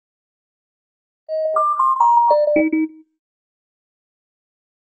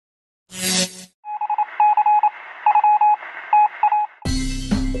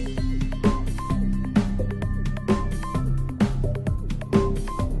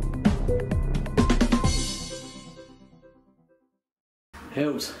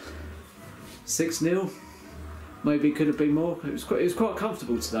Held 6-0. Maybe it could have been more. It was quite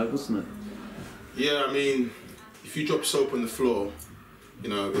comfortable today, wasn't it? Yeah, I mean, if you drop soap on the floor, you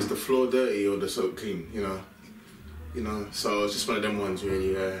know, is the floor dirty or the soap clean? You know. So it's just one of them ones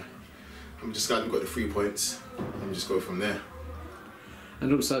really. I'm just glad we got the 3 points and just go from there.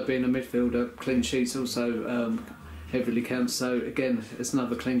 And also being a midfielder, clean sheets also heavily count. So again, it's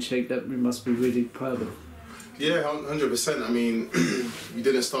another clean sheet that we must be really proud of. Yeah, 100%. I mean, we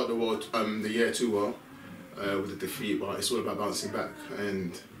didn't start the year too well with the defeat, but it's all about bouncing back.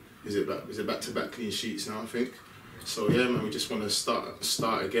 And is it back-to-back clean sheets now? I think. So yeah, man, we just want to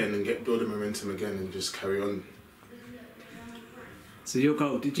start again and build the momentum again and just carry on. So your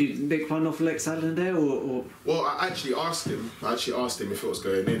goal, did you nick one off Lex Allen there, or? Well, I actually asked him if it was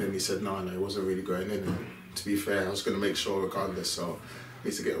going in, and he said no, it wasn't really going in. And to be fair, I was going to make sure regardless. So I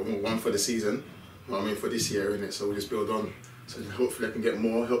need to get one for the season. I mean, for this year, innit? So we'll just build on. So hopefully I can get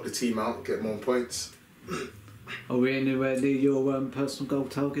more, help the team out, get more points. Are we anywhere near your personal goal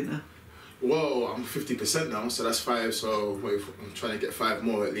target now? Well, I'm 50% now, so that's 5. So I'm trying to get 5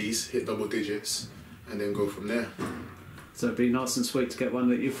 more at least, hit double digits, and then go from there. So it'd be nice and sweet to get one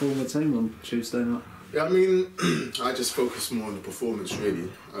at your former team on Tuesday night. Yeah, I mean, I just focus more on the performance really.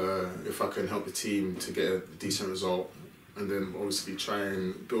 If I can help the team to get a decent result, and then obviously try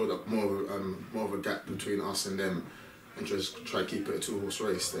and build up more of a gap between us and them, and just try to keep it a 2-horse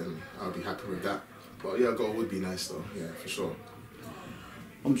race, then I'll be happy with that. But yeah, a goal would be nice though, yeah, for sure.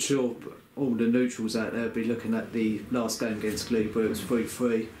 I'm sure all the neutrals out there will be looking at the last game against Glebe where it was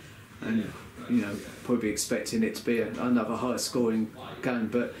 3-3, and you know, probably expecting it to be another high scoring game,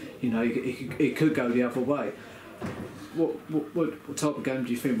 but you know, it could go the other way. What type of game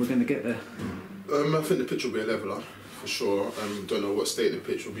do you think we're going to get there? I think the pitch will be a leveller. For sure. Don't know what state the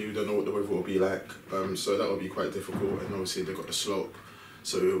pitch will be, we don't know what the weather will be like, so that will be quite difficult, and obviously they've got the slope,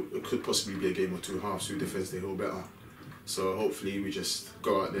 so it could possibly be a game or 2 halves who defends the hill better. So hopefully we just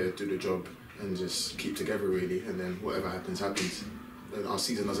go out there, do the job, and just keep together really, and then whatever happens, happens. And our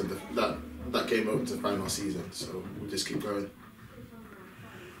season doesn't, that game won't define our season, so we'll just keep going.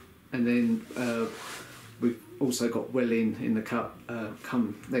 And then we've also got Welling in the Cup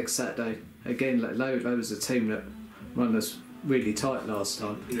come next Saturday. Again, Lowe was a team that run us really tight last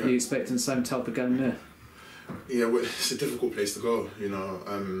time. Yeah. Are you expecting the same type of game there? Yeah, well, it's a difficult place to go, you know,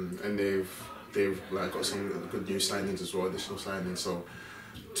 and they've like got some good new signings as well, additional signings. So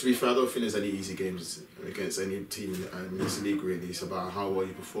to be fair, I don't think there's any easy games against any team in this league really. It's about how well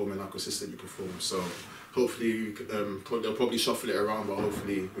you perform and how consistent you perform. So hopefully they'll probably shuffle it around, but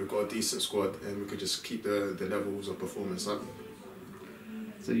hopefully we've got a decent squad and we could just keep the levels of performance up.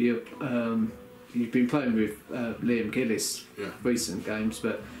 So you've been playing with Liam Gillis recent games,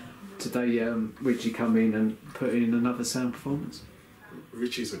 but today Richie come in and put in another sound performance.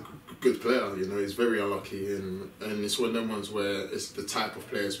 Richie's a good player, you know, he's very unlucky, and it's one of them ones where it's the type of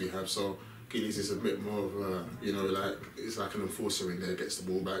players we have. So Gillies is a bit more of a, you know, like it's like an enforcer in there, gets the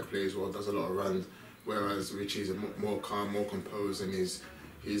ball back, plays well, does a lot of runs, whereas Richie's more calm, more composed, and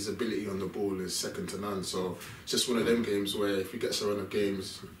his ability on the ball is second to none. So it's just one of them games where if he gets a run of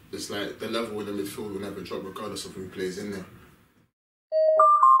games, it's like the level in the midfield will never drop regardless of who plays in there.